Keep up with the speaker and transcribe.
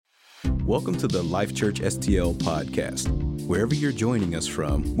Welcome to the Life Church STL podcast. Wherever you're joining us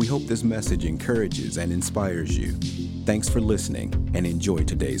from, we hope this message encourages and inspires you. Thanks for listening and enjoy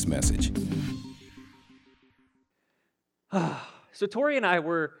today's message. So Tori and I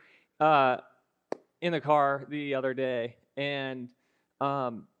were in the car the other day, and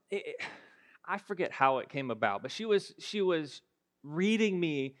I forget how it came about, but she was reading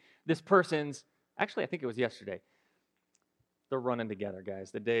me this person's. Actually, I think it was yesterday. They're running together,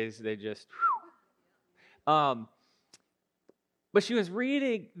 guys. The days they just. But she was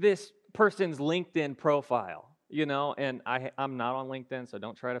reading this person's LinkedIn profile, and I'm not on LinkedIn, so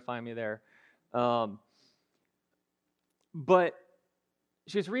don't try to find me there. But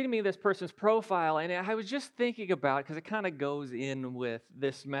she was reading me this person's profile, and I was just thinking about, because it kind of goes in with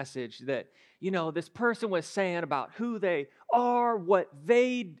this message that, this person was saying about who they are, what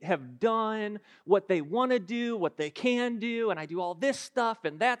they have done, what they want to do, what they can do, and I do all this stuff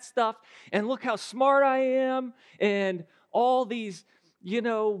and that stuff, and look how smart I am, and all these,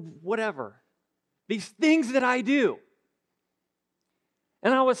 whatever, these things that I do.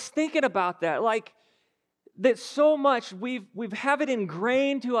 And I was thinking about that, that so much we've have it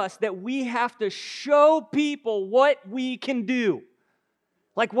ingrained to us that we have to show people what we can do.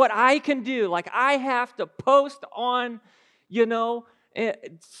 Like what I can do. Like I have to post on,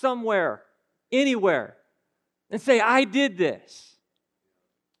 somewhere, anywhere, and say, I did this.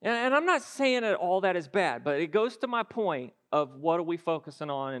 And I'm not saying that all that is bad, but it goes to my point of what are we focusing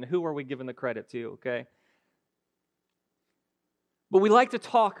on and who are we giving the credit to, okay? But we like to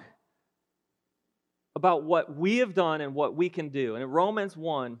talk about what we have done and what we can do. And in Romans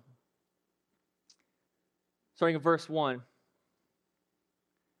 1, starting in verse 1,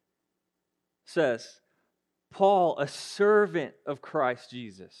 says, Paul, a servant of Christ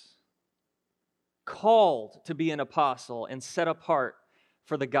Jesus, called to be an apostle and set apart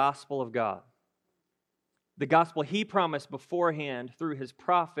for the gospel of God. The gospel he promised beforehand through his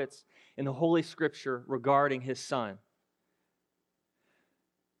prophets in the Holy Scripture regarding his Son,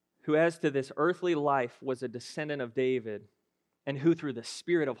 who as to this earthly life was a descendant of David, and who through the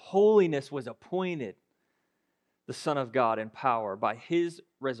Spirit of holiness was appointed the Son of God in power by his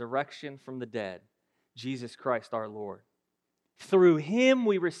resurrection from the dead, Jesus Christ our Lord. Through him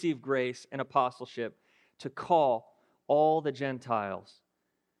we receive grace and apostleship to call all the Gentiles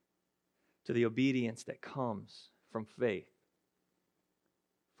to the obedience that comes from faith,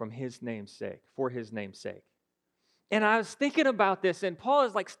 from his name's sake, for his name's sake. And I was thinking about this, and Paul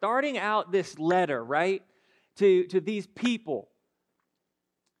is starting out this letter, right, to these people,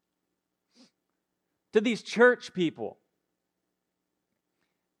 to these church people,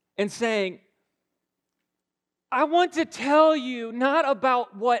 and saying, I want to tell you not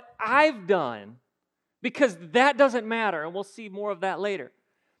about what I've done, because that doesn't matter, and we'll see more of that later,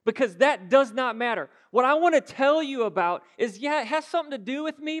 because that does not matter. What I want to tell you about is, it has something to do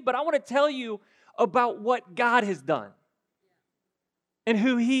with me, but I want to tell you about what God has done and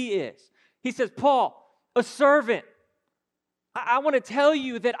who he is. He says, Paul, a servant, I want to tell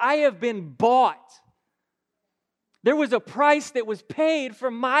you that I have been bought. There was a price that was paid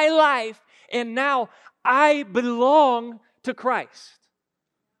for my life, and now I belong to Christ.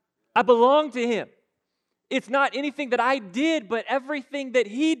 I belong to him. It's not anything that I did, but everything that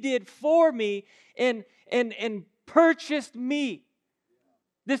he did for me and purchased me.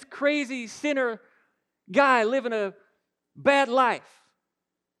 This crazy sinner guy living a bad life,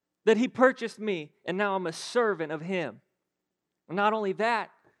 that he purchased me, and now I'm a servant of him. And not only that,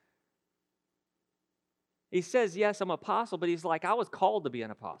 he says, yes, I'm an apostle, but he's like, I was called to be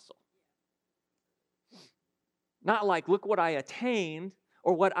an apostle. Not like, look what I attained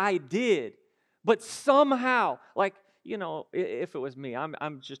or what I did, but somehow, if it was me,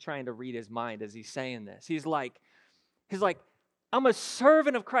 I'm just trying to read his mind as he's saying this. He's like, I'm a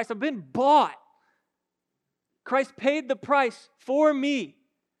servant of Christ. I've been bought. Christ paid the price for me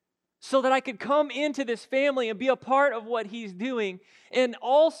so that I could come into this family and be a part of what he's doing. And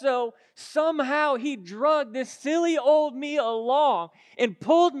also, somehow he drugged this silly old me along and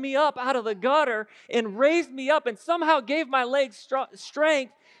pulled me up out of the gutter and raised me up and somehow gave my legs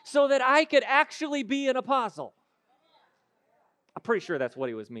strength so that I could actually be an apostle. I'm pretty sure that's what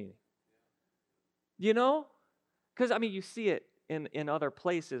he was meaning. Because, you see it in other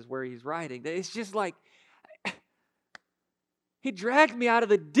places where he's writing. It's just like, he dragged me out of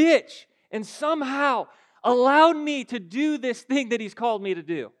the ditch and somehow allowed me to do this thing that he's called me to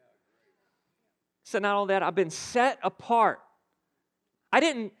do. So not only that, I've been set apart. I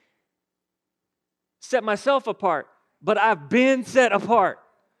didn't set myself apart, but I've been set apart.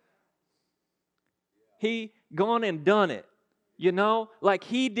 He gone and done it. You know, like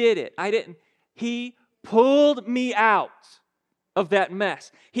He did it. I didn't. He pulled me out of that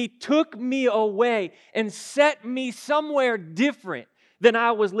mess. He took me away and set me somewhere different than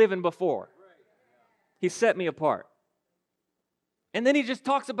I was living before. He set me apart. And then he just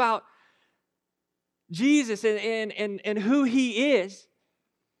talks about Jesus and who He is.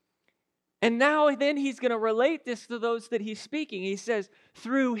 And now then he's going to relate this to those that he's speaking. He says,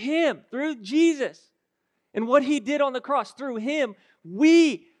 through Him, through Jesus, and what He did on the cross, through Him,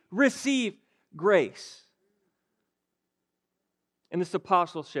 we receive grace. In this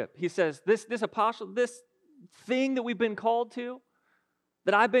apostleship, he says, this thing that we've been called to,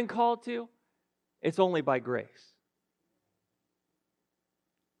 that I've been called to, it's only by grace.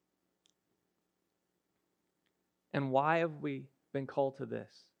 And why have we been called to this?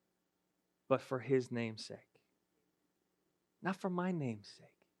 But for His name's sake. Not for my name's sake.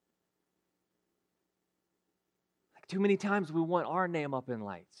 Like too many times we want our name up in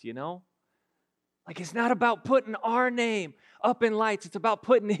lights, you know? Like it's not about putting our name up in lights. It's about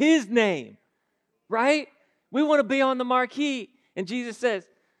putting His name, right? We want to be on the marquee. And Jesus says,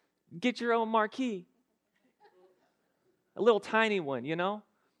 get your own marquee. A little tiny one, you know?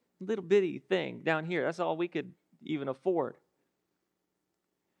 A little bitty thing down here. That's all we could even afford.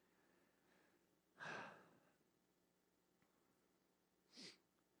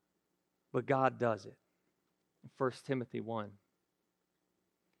 But God does it. 1 Timothy 1.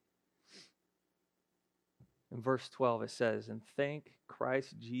 In verse 12 it says, and thank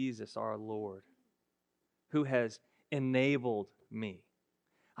Christ Jesus our Lord, who has enabled me.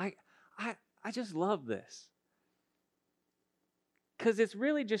 I just love this. Because it's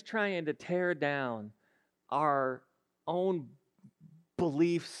really just trying to tear down our own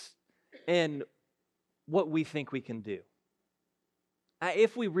beliefs and what we think we can do.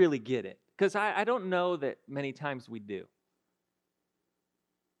 If we really get it. Because I don't know that many times we do. It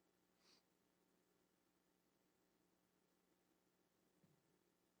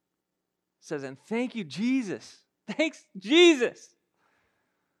says, and thank you, Jesus. Thanks, Jesus,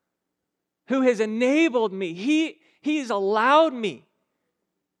 who has enabled me. He's allowed me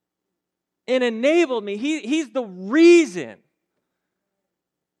and enabled me. He's the reason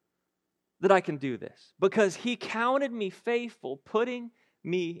that I can do this. Because He counted me faithful,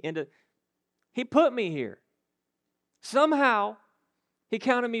 He put me here. Somehow, He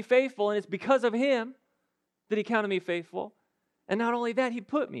counted me faithful, and it's because of Him that He counted me faithful. And not only that, He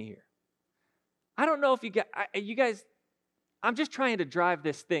put me here. I don't know if you guys, I'm just trying to drive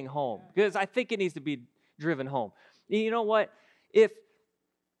this thing home because I think it needs to be driven home. You know what?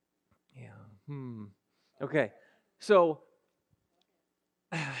 Okay. So,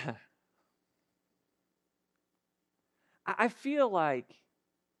 I feel like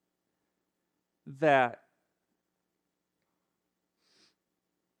that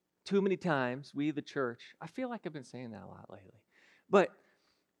too many times, we, the church, I feel like I've been saying that a lot lately, but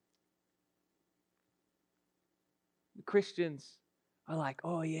Christians are like,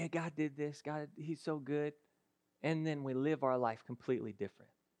 oh yeah, God did this, God, He's so good, and then we live our life completely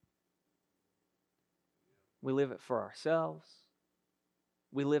different. We live it for ourselves.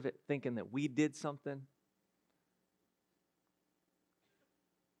 We live it thinking that we did something.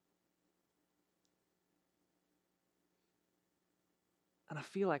 And I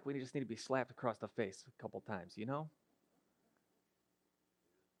feel like we just need to be slapped across the face a couple times, you know?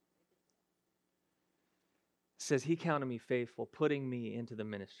 It says, He counted me faithful, putting me into the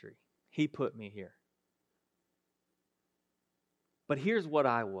ministry. He put me here. But here's what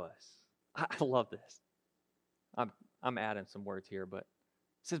I was. I love this. I'm adding some words here, but it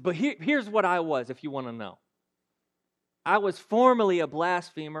says, but here's what I was, if you want to know. I was formerly a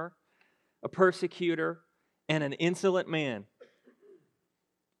blasphemer, a persecutor, and an insolent man.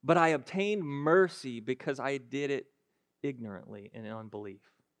 But I obtained mercy because I did it ignorantly in unbelief.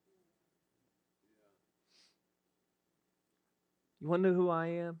 You want to know who I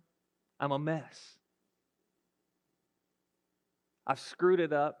am? I'm a mess. I've screwed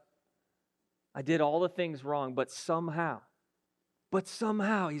it up. I did all the things wrong, but somehow,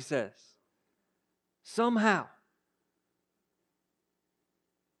 he says, somehow.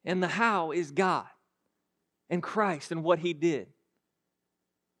 And the how is God and Christ and what He did.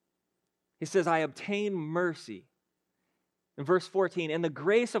 He says, I obtained mercy. In verse 14, and the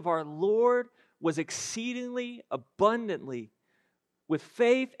grace of our Lord was exceedingly abundantly with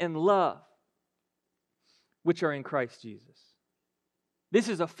faith and love, which are in Christ Jesus. This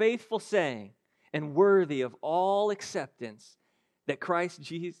is a faithful saying and worthy of all acceptance that Christ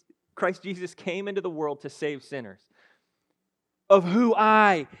Jesus came into the world to save sinners, of who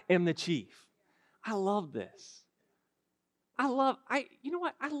I am the chief. I love this. you know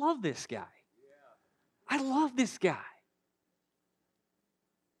what? I love this guy. I love this guy.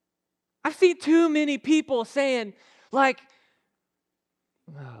 I've seen too many people saying, like,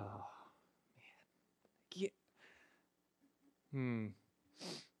 oh, man.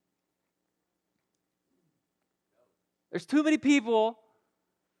 There's too many people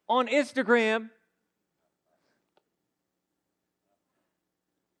on Instagram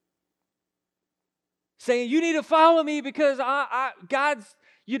saying, you need to follow me because God's,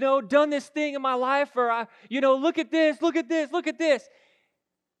 done this thing in my life, or, look at this, look at this, look at this.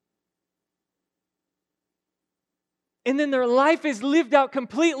 And then their life is lived out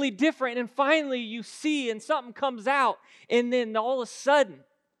completely different, and finally you see and something comes out, and then all of a sudden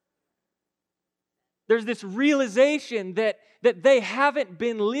there's this realization that they haven't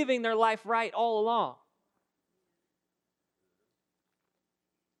been living their life right all along.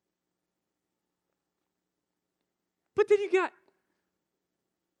 But then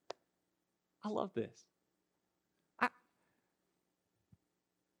I love this.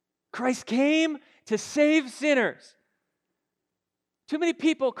 Christ came to save sinners. Too many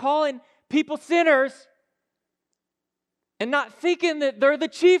people calling people sinners and not thinking that they're the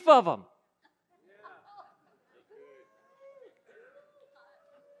chief of them.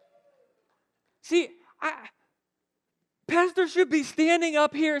 See, Pastor should be standing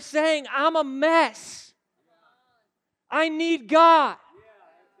up here saying, I'm a mess. I need God.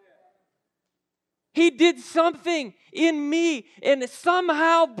 He did something in me and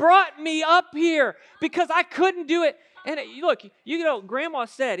somehow brought me up here because I couldn't do it. And look, Grandma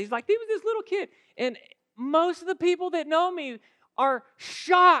said, he's like, he was this little kid. And most of the people that know me are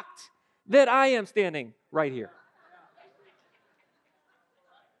shocked that I am standing right here.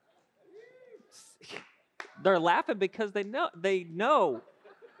 They're laughing because they know.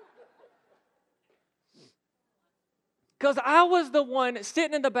 Because I was the one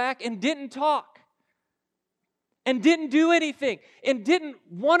sitting in the back and didn't talk. And didn't do anything. And didn't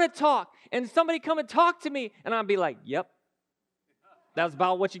want to talk. And somebody come and talk to me. And I'd be like, yep. That's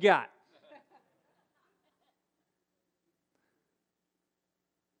about what you got.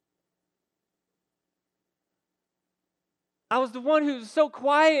 I was the one who was so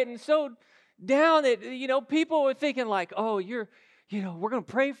quiet and so down that, people were thinking like, oh, we're going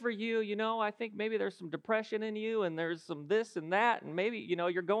to pray for you. I think maybe there's some depression in you and there's some this and that. And maybe,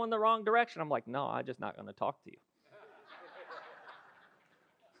 you're going the wrong direction. I'm like, no, I'm just not going to talk to you.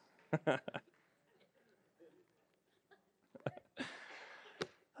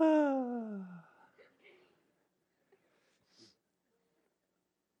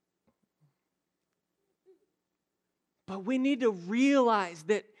 But we need to realize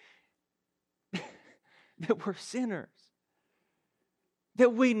that we're sinners,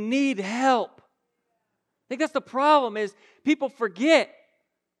 that we need help. I think that's the problem is people forget.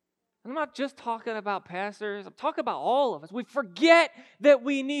 I'm not just talking about pastors. I'm talking about all of us. We forget that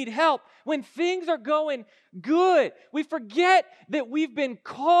we need help. When things are going good, we forget that we've been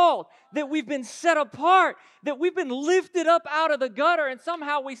called, that we've been set apart, that we've been lifted up out of the gutter, and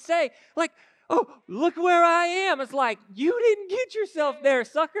somehow we say, like, oh, look where I am. It's like, you didn't get yourself there,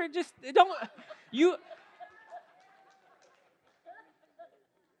 sucker. Just don't,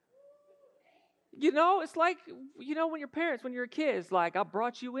 it's like, when your parents, when you're a kid, it's like, I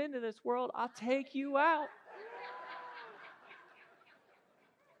brought you into this world, I'll take you out.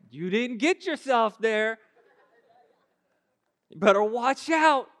 You didn't get yourself there. You better watch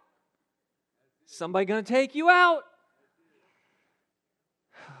out. Somebody going to take you out.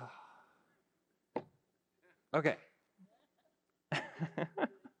 Okay.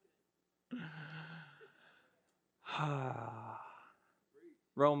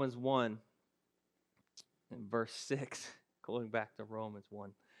 Romans 1. In verse 6, going back to Romans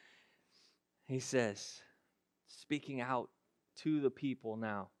 1, he says, speaking out to the people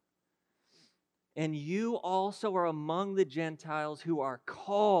now, and you also are among the Gentiles who are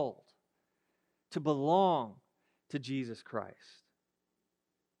called to belong to Jesus Christ.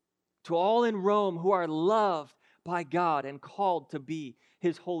 To all in Rome who are loved by God and called to be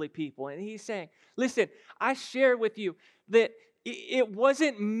His holy people. And he's saying, listen, I shared with you that it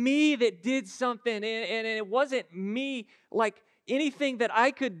wasn't me that did something, and it wasn't me, like anything that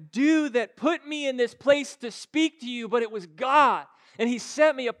I could do that put me in this place to speak to you, but it was God. And He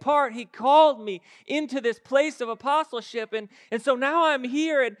set me apart. He called me into this place of apostleship. And so now I'm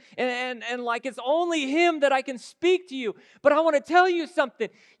here, and like it's only Him that I can speak to you. But I want to tell you something.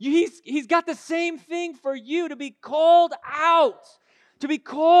 He's got the same thing for you, to be called out. To be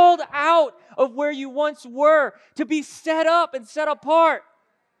called out of where you once were. To be set up and set apart.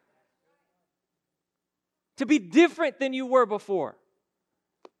 to be different than you were before.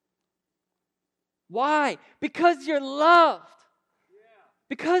 Why? Because you're loved.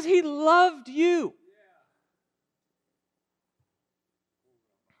 Because He loved you.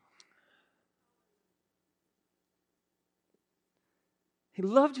 He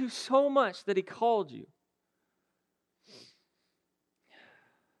loved you so much that He called you.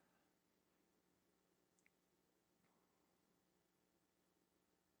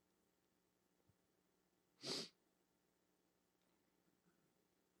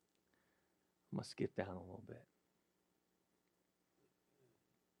 I'm going to skip down a little bit.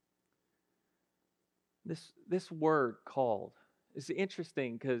 This word called is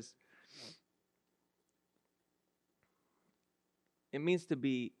interesting because it means to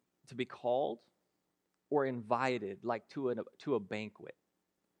be called or invited, like to a banquet.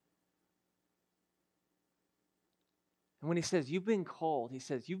 And when He says you've been called, He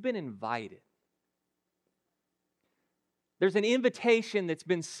says you've been invited. There's an invitation that's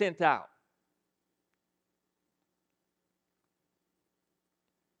been sent out.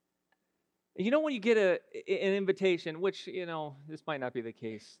 You know, when you get an invitation, which, this might not be the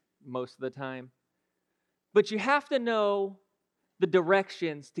case most of the time, but you have to know the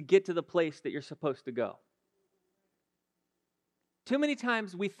directions to get to the place that you're supposed to go. Too many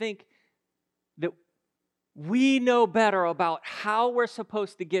times we think that we know better about how we're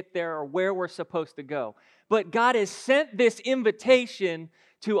supposed to get there or where we're supposed to go. But God has sent this invitation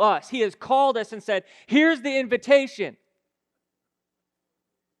to us. He has called us and said, here's the invitation.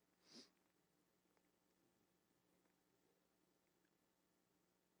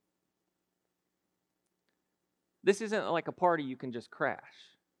 This isn't like a party you can just crash.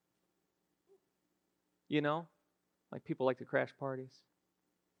 Like people like to crash parties.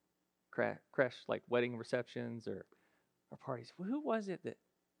 Crash like wedding receptions or parties. Well, who was it that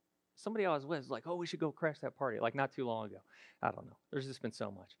somebody I was with was like, oh, we should go crash that party, like not too long ago. I don't know. There's just been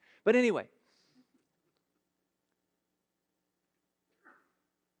so much. But anyway.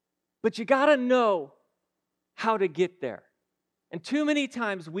 But you got to know how to get there. And too many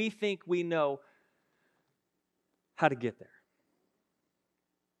times we think we know how to get there.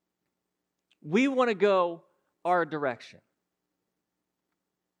 We want to go our direction.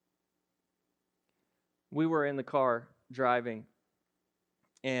 We were in the car driving,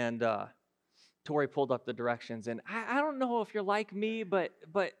 and Tori pulled up the directions. And I don't know if you're like me, but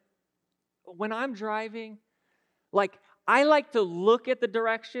when I'm driving, like I like to look at the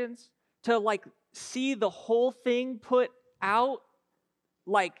directions to like see the whole thing put out,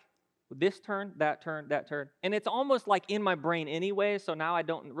 like this turn, that turn, that turn. And it's almost like in my brain anyway, so now I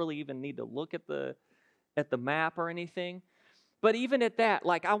don't really even need to look at the map or anything. But even at that,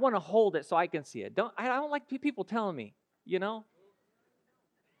 like I want to hold it so I can see it. I don't like people telling me, you don't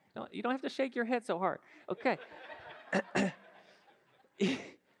have to shake your head so hard. Okay.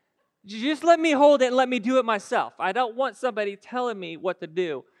 Just let me hold it and let me do it myself. I don't want somebody telling me what to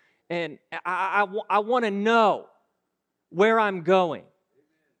do. And I want to know where I'm going.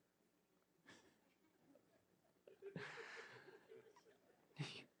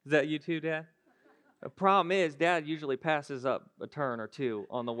 Is that you too, Dad? The problem is, Dad usually passes up a turn or two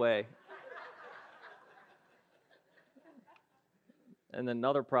on the way. And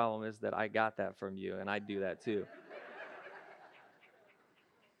another problem is that I got that from you, and I do that too.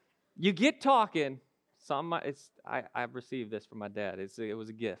 You get talking. I've received this from my dad. It was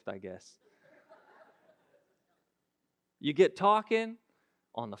a gift, I guess. You get talking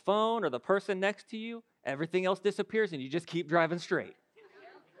on the phone or the person next to you, everything else disappears, and you just keep driving straight.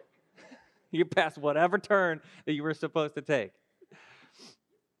 You pass whatever turn that you were supposed to take.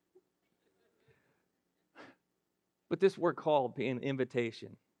 But this word called an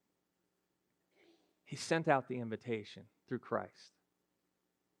invitation. He sent out the invitation through Christ.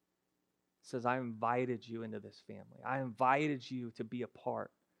 It says, I invited you into this family. I invited you to be a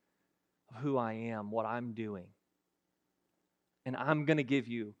part of who I am, what I'm doing. And I'm going to give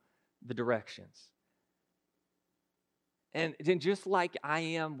you the directions. And just like I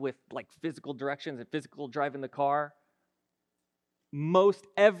am with like physical directions and physical driving the car, most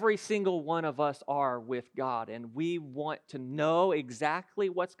every single one of us are with God, and we want to know exactly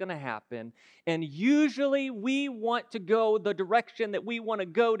what's going to happen. And usually we want to go the direction that we want to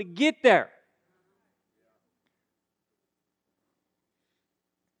go to get there.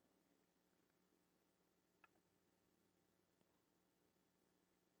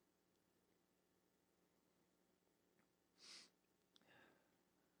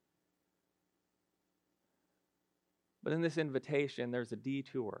 But in this invitation, there's a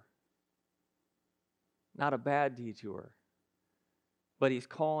detour. Not a bad detour. But He's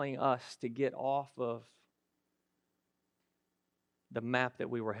calling us to get off of the map that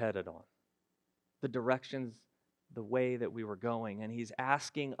we were headed on, the directions, the way that we were going, and He's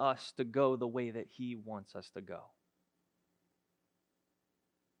asking us to go the way that He wants us to go.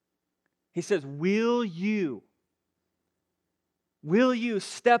 He says, will you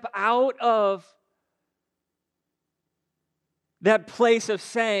step out of that place of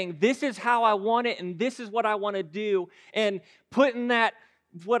saying, this is how I want it and this is what I want to do, and putting that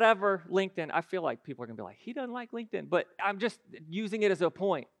whatever LinkedIn, I feel like people are going to be like, he doesn't like LinkedIn, but I'm just using it as a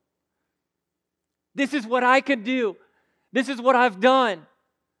point. This is what I can do. This is what I've done.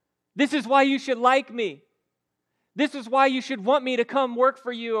 This is why you should like me. This is why you should want me to come work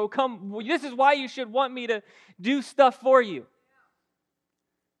for you, or this is why you should want me to do stuff for you.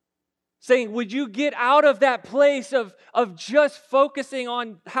 Saying, would you get out of that place of just focusing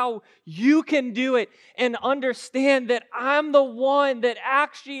on how you can do it and understand that I'm the one that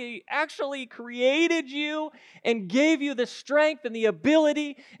actually created you and gave you the strength and the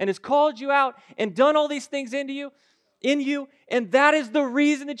ability and has called you out and done all these things in you, and that is the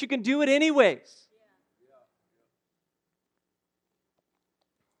reason that you can do it anyways.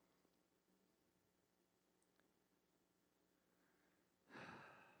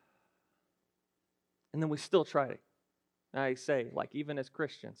 And then we still try to, I say, like even as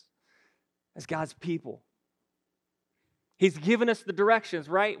Christians, as God's people. He's given us the directions,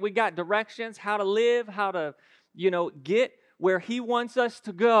 right? We got directions, how to live, how to, get where He wants us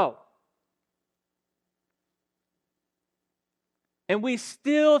to go. And we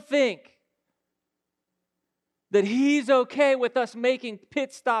still think that He's okay with us making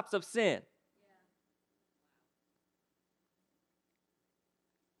pit stops of sin.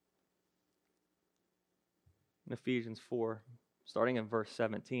 In Ephesians 4, starting in verse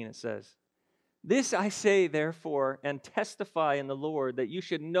 17, it says, "This I say, therefore, and testify in the Lord, that you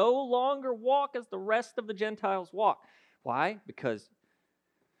should no longer walk as the rest of the Gentiles walk." Why? Because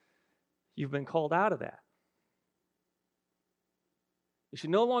you've been called out of that. You should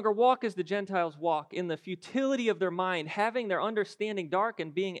no longer walk as the Gentiles walk, in the futility of their mind, having their understanding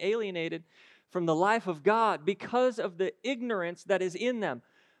darkened, being alienated from the life of God because of the ignorance that is in them,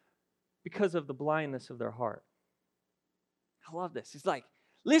 because of the blindness of their heart. I love this. It's like,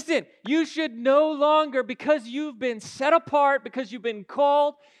 listen, you should no longer, because you've been set apart, because you've been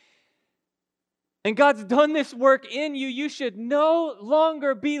called, and God's done this work in you, you should no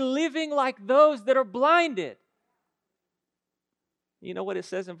longer be living like those that are blinded. You know what it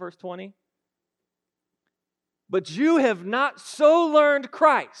says in verse 20? But you have not so learned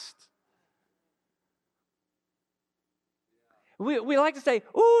Christ. We like to say,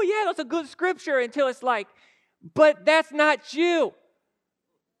 oh yeah, that's a good scripture, until it's like, but that's not you.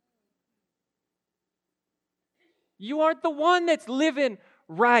 You aren't the one that's living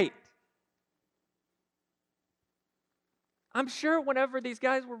right. I'm sure whenever these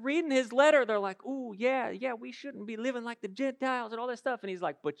guys were reading his letter, they're like, oh, yeah, we shouldn't be living like the Gentiles and all that stuff. And he's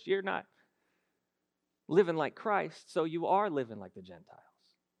like, but you're not living like Christ, so you are living like the Gentiles.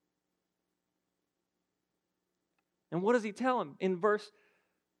 And what does he tell them? In verse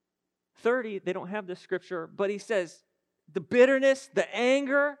 30, they don't have this scripture, but he says, the bitterness, the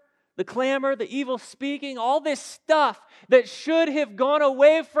anger, the clamor, the evil speaking, all this stuff that should have gone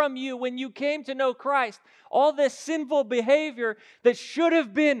away from you when you came to know Christ, all this sinful behavior that should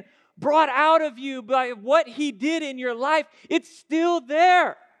have been brought out of you by what He did in your life, it's still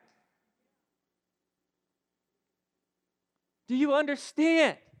there. Do you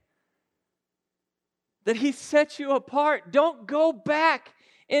understand that He set you apart? Don't go back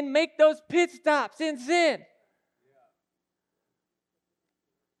and make those pit stops in sin.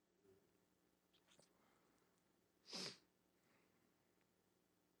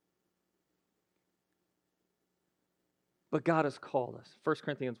 But God has called us. 1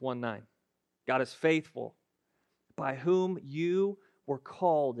 Corinthians 1:9. God is faithful, by whom you were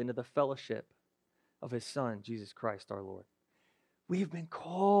called into the fellowship of His Son, Jesus Christ our Lord. We have been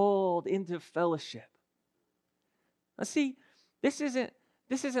called into fellowship. Now see, this isn't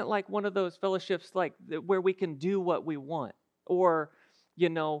like one of those fellowships like where we can do what we want, or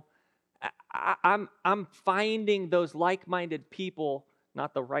I'm finding those like-minded people,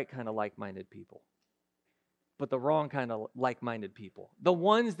 not the right kind of like-minded people, but the wrong kind of like-minded people. The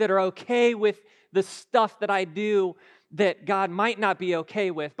ones that are okay with the stuff that I do that God might not be okay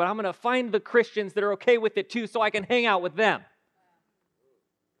with, but I'm going to find the Christians that are okay with it too, so I can hang out with them.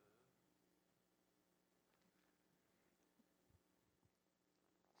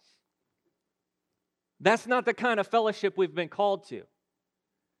 That's not the kind of fellowship we've been called to.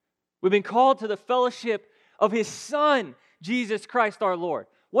 We've been called to the fellowship of His Son, Jesus Christ our Lord.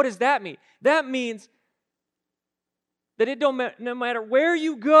 What does that mean? That means That it don't matter, no matter where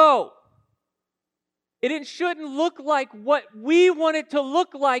you go, it shouldn't look like what we want it to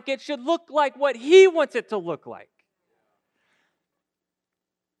look like. It should look like what He wants it to look like.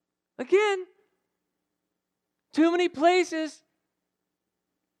 Again, too many places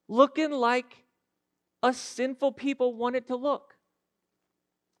looking like us sinful people want it to look.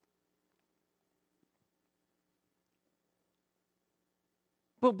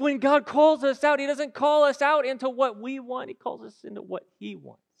 But when God calls us out, He doesn't call us out into what we want. He calls us into what He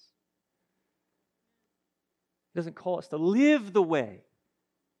wants. He doesn't call us to live the way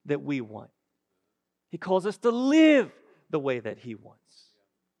that we want. He calls us to live the way that He wants.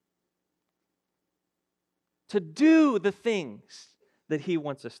 To do the things that He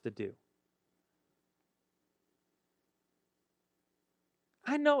wants us to do.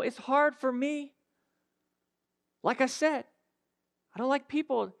 I know it's hard for me. Like I said, I don't like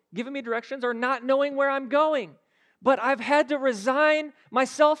people giving me directions or not knowing where I'm going. But I've had to resign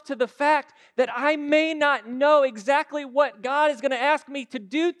myself to the fact that I may not know exactly what God is going to ask me to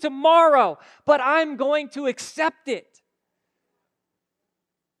do tomorrow, but I'm going to accept it.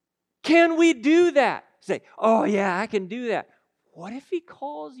 Can we do that? Say, oh yeah, I can do that. What if He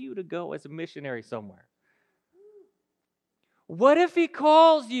calls you to go as a missionary somewhere? What if He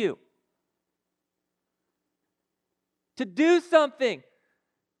calls you to do something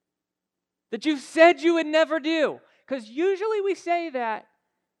that you said you would never do? Because usually we say that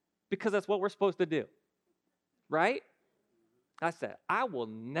because that's what we're supposed to do, right? I said, I will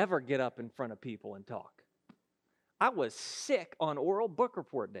never get up in front of people and talk. I was sick on oral book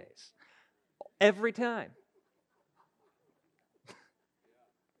report days. Every time.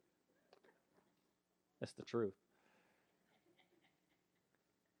 That's the truth.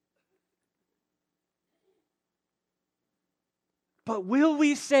 But will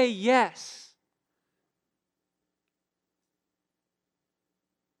we say yes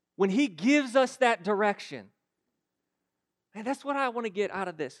when He gives us that direction? And that's what I want to get out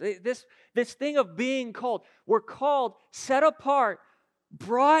of this. This thing of being called. We're called, set apart,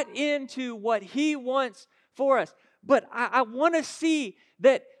 brought into what He wants for us. But I want to see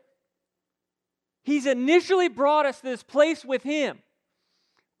that He's initially brought us to this place with Him.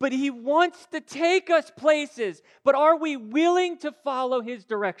 But He wants to take us places. But are we willing to follow His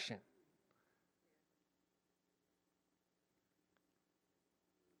direction?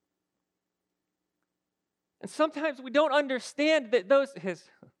 And sometimes we don't understand that those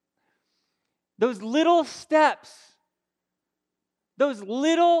little steps, those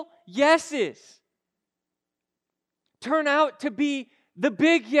little yeses, turn out to be the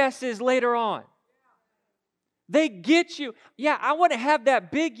big yeses later on. They get you. Yeah, I want to have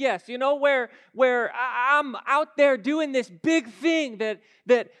that big yes, where I'm out there doing this big thing that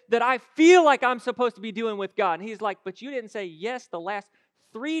I feel like I'm supposed to be doing with God. And He's like, but you didn't say yes the last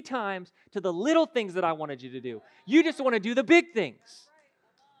 3 times to the little things that I wanted you to do. You just want to do the big things.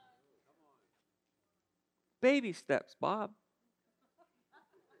 Baby steps, Bob.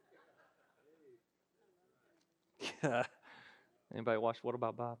 Anybody watch What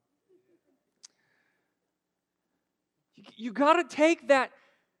About Bob? You got to take that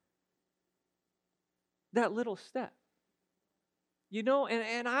little step.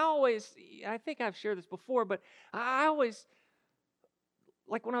 And I think I've shared this before, but I always,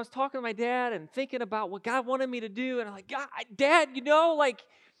 like when I was talking to my dad and thinking about what God wanted me to do, and I'm like, God, Dad,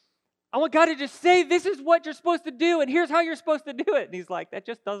 I want God to just say, this is what you're supposed to do, and here's how you're supposed to do it. And He's like, that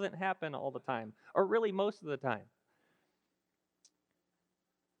just doesn't happen all the time, or really most of the time.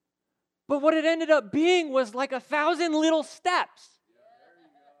 But what it ended up being was like 1,000 little steps.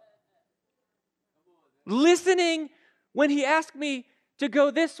 Listening when He asked me to go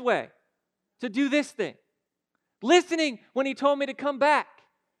this way, to do this thing. Listening when He told me to come back.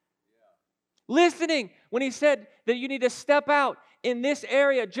 Listening when He said that you need to step out in this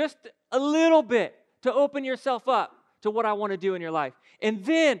area just a little bit to open yourself up to what I want to do in your life. And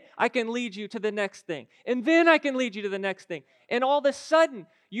then I can lead you to the next thing. And then I can lead you to the next thing. And all of a sudden,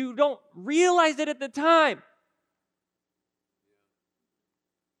 you don't realize it at the time.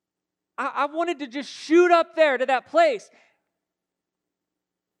 I wanted to just shoot up there to that place.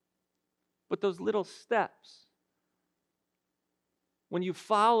 But those little steps, when you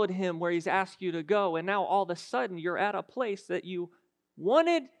followed Him where He's asked you to go, and now all of a sudden you're at a place that you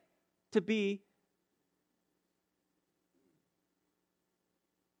wanted to be,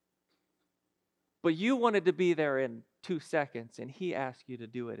 but you wanted to be there in 2 seconds, and He asked you to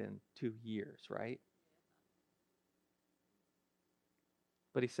do it in 2 years, right?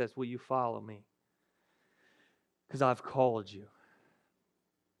 But He says, will you follow me? Because I've called you.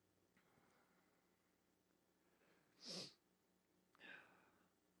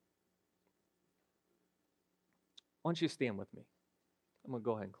 Why don't you stand with me? I'm going to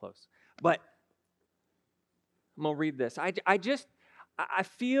go ahead and close. But I'm going to read this. I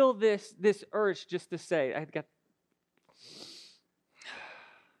feel this urge just to say, I got.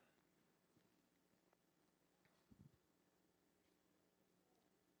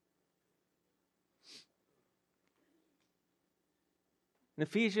 In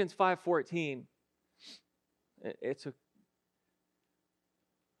Ephesians 5:14, it's a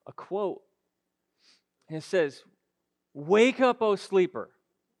quote. And it says, "Wake up, O sleeper,"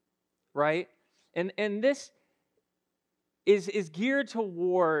 right? And this is geared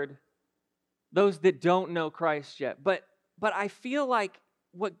toward those that don't know Christ yet. But I feel like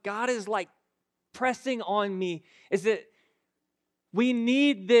what God is like pressing on me is that we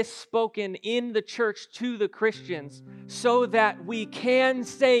need this spoken in the church to the Christians so that we can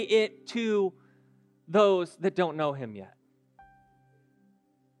say it to those that don't know Him yet.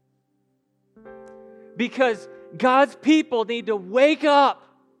 Because God's people need to wake up.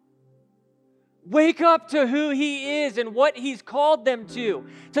 Wake up to who He is and what He's called them to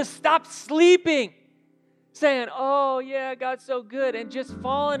stop sleeping, saying, "Oh yeah, God's so good," and just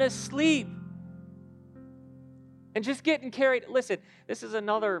falling asleep. And just getting carried. Listen, this is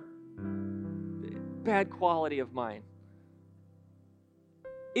another bad quality of mine.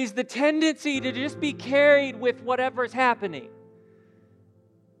 Is the tendency to just be carried with whatever's happening.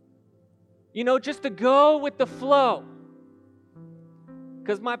 You know, just to go with the flow.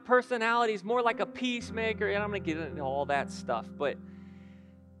 Because my personality is more like a peacemaker, and I'm going to get into all that stuff. But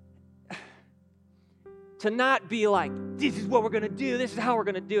to not be like, this is what we're going to do, this is how we're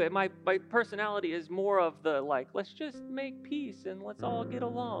going to do it. My personality is more of the like, let's just make peace and let's all get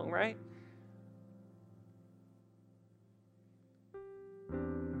along, right?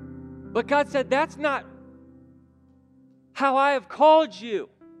 But God said, that's not how I have called you.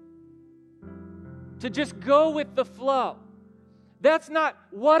 To just go with the flow. That's not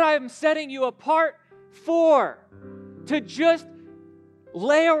what I'm setting you apart for. To just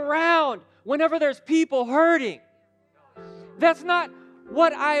lay around whenever there's people hurting. That's not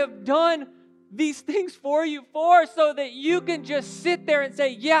what I have done these things for you for, so that you can just sit there and say,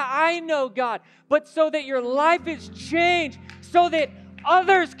 yeah, I know God, but so that your life is changed, so that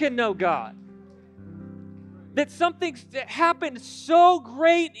others can know God. That something's happened so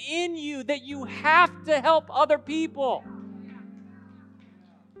great in you that you have to help other people.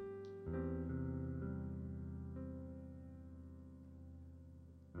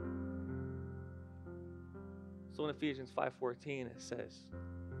 So in Ephesians 5:14 it says,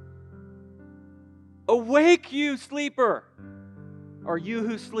 "Awake, you sleeper," or you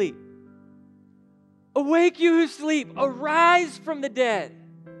who sleep. "Awake, you who sleep, arise from the dead,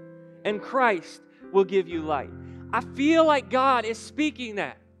 and Christ will give you light." I feel like God is speaking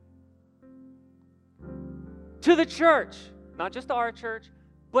that to the church, not just our church,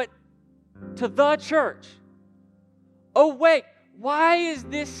 but to the church. Awake. Why is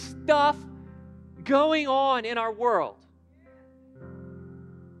this stuff going on in our world?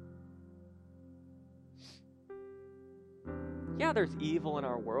 Yeah, there's evil in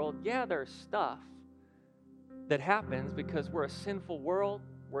our world. Yeah, there's stuff that happens because we're a sinful world.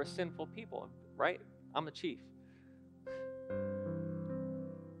 We're a sinful people, right? I'm the chief.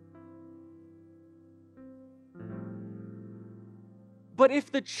 But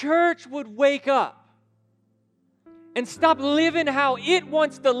if the church would wake up and stop living how it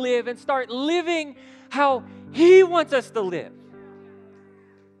wants to live and start living how He wants us to live.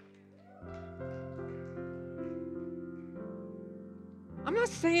 I'm not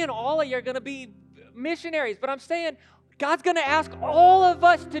saying all of you are going to be missionaries, but I'm saying God's going to ask all of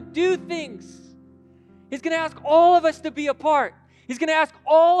us to do things. He's going to ask all of us to be a part. He's going to ask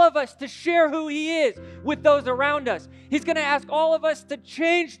all of us to share who He is with those around us. He's going to ask all of us to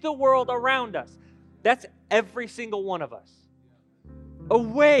change the world around us. That's every single one of us.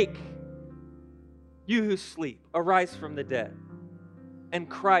 Awake, you who sleep, arise from the dead, and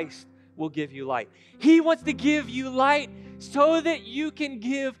Christ will give you light. He wants to give you light so that you can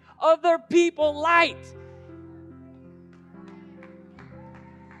give other people light.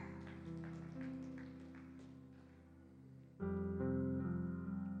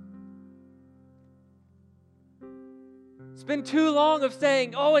 It's been too long of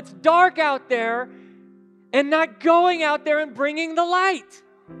saying, oh, it's dark out there, and not going out there and bringing the light.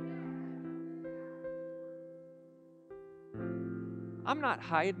 I'm not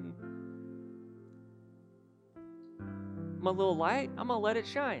hiding my little light. I'm going to let it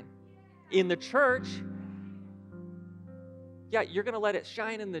shine. In the church, yeah, you're going to let it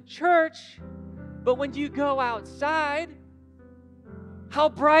shine in the church, but when you go outside, how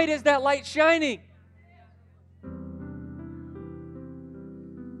bright is that light shining?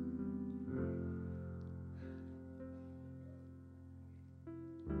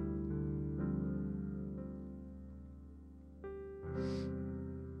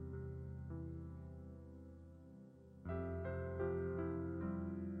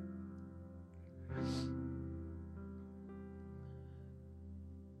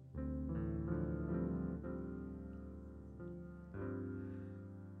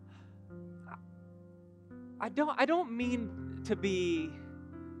 I don't mean to be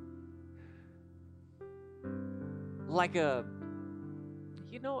like it's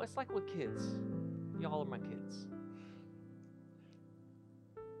like with kids. Y'all are my kids.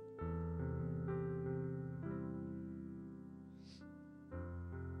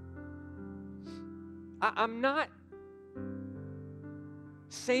 I'm not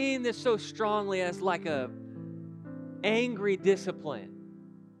saying this so strongly as like a angry discipline.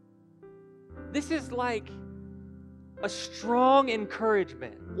 This is like a strong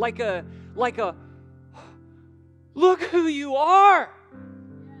encouragement, like a look who you are.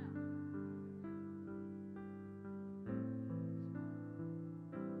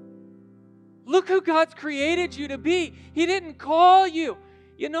 Look who God's created you to be. He didn't call you,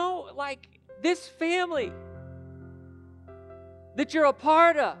 like this family that you're a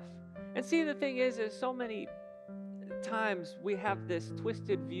part of. And see, the thing is so many times we have this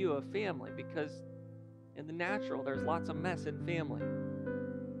twisted view of family because in the natural, there's lots of mess in family.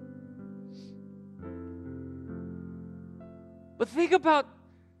 But think about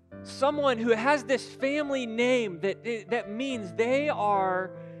someone who has this family name that means they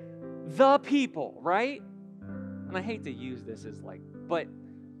are the people, right? And I hate to use this as but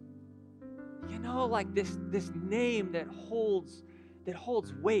like this name that holds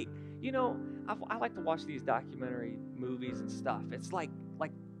weight. I like to watch these documentary movies and stuff. It's like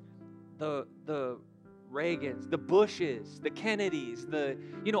the Reagans, the Bushes, the Kennedys,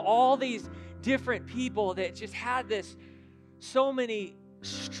 all these different people that just had so many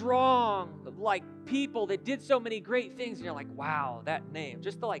strong, people that did so many great things. And you're like, wow, that name,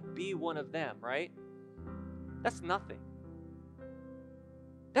 just to be one of them, right? That's nothing.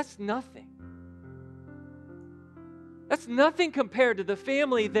 That's nothing. That's nothing compared to the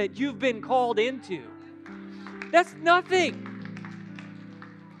family that you've been called into. That's nothing.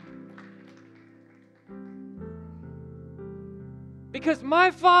 Because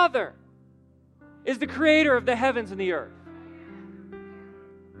my Father is the creator of the heavens and the earth.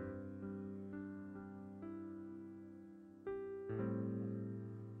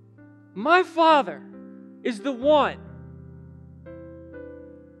 My Father is the one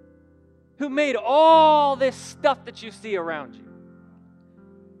who made all this stuff that you see around you.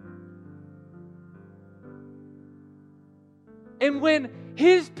 And when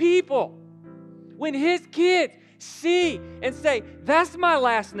His people, when His kids see and say, that's my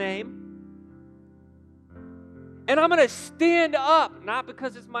last name, and I'm going to stand up, not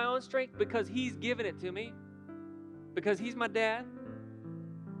because it's my own strength, because He's given it to me, because He's my dad.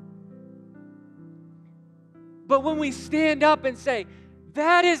 But when we stand up and say,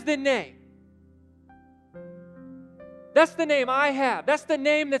 that is the name, that's the name I have. That's the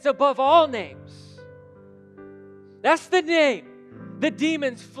name that's above all names. That's the name the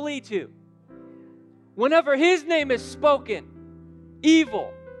demons flee to. Whenever His name is spoken,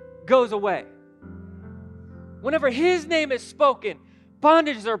 evil goes away. Whenever His name is spoken,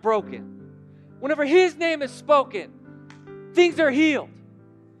 bondages are broken. Whenever His name is spoken, things are healed.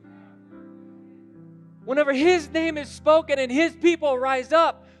 Whenever His name is spoken and His people rise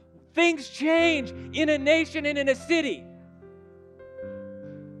up, things change in a nation and in a city.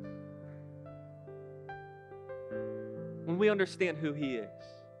 When we understand who He is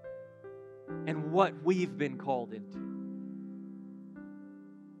and what we've been called into.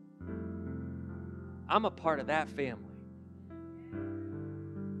 I'm a part of that family.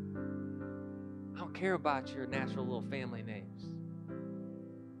 I don't care about your natural little family names.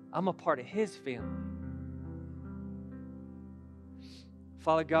 I'm a part of His family.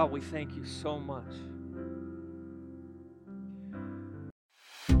 Father God, we thank You so much.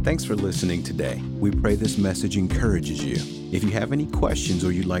 Thanks for listening today. We pray this message encourages you. If you have any questions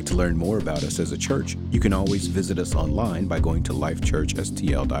or you'd like to learn more about us as a church, you can always visit us online by going to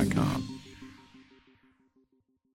lifechurchstl.com.